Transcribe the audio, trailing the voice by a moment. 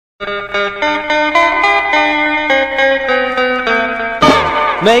Make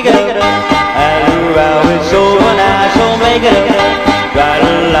it up, hallelujah, it's over now, so make it up. Right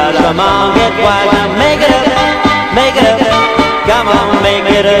or lies, come on, get wise now. Make it up, come on, make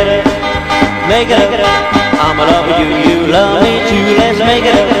it up. Make it up, I'm a lover, you love me too. Let's make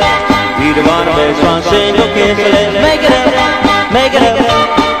it up. We the one best one single kiss, so let's make it up,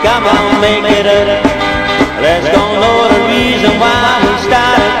 come on, make it up. Let's go know the reason why we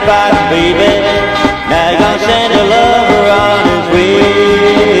started fighting, baby. Now you're gonna send your lover on his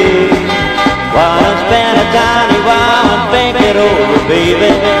way. Wanna spend a tiny while and think it over, baby.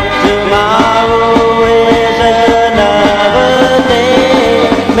 Tomorrow is another day.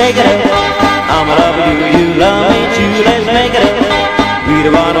 Make it up, I'm a lover, you love me too. Let's make it up. We the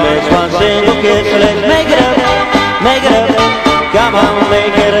one miss one single kiss, so let's make it up, come on,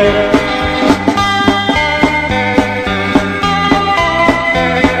 make it up.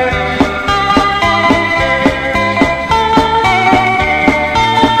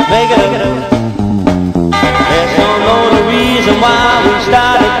 Make it up. Let's don't know the reason why we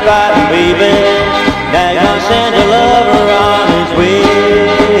started fighting, baby. Now you're gonna send your lover on his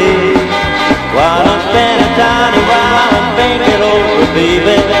way. Why not spend a tiny while and think it over,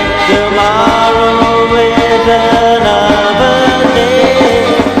 baby? Tomorrow is another day.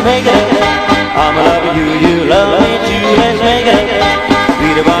 Make it up, I'm a lover, you love me too. Let's make it up.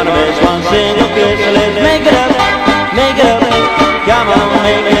 We the one miss one single kiss, so let's make it up, come on,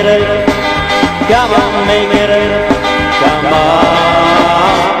 make it up, come on, make it up, come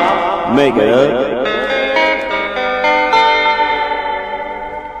on, make it up.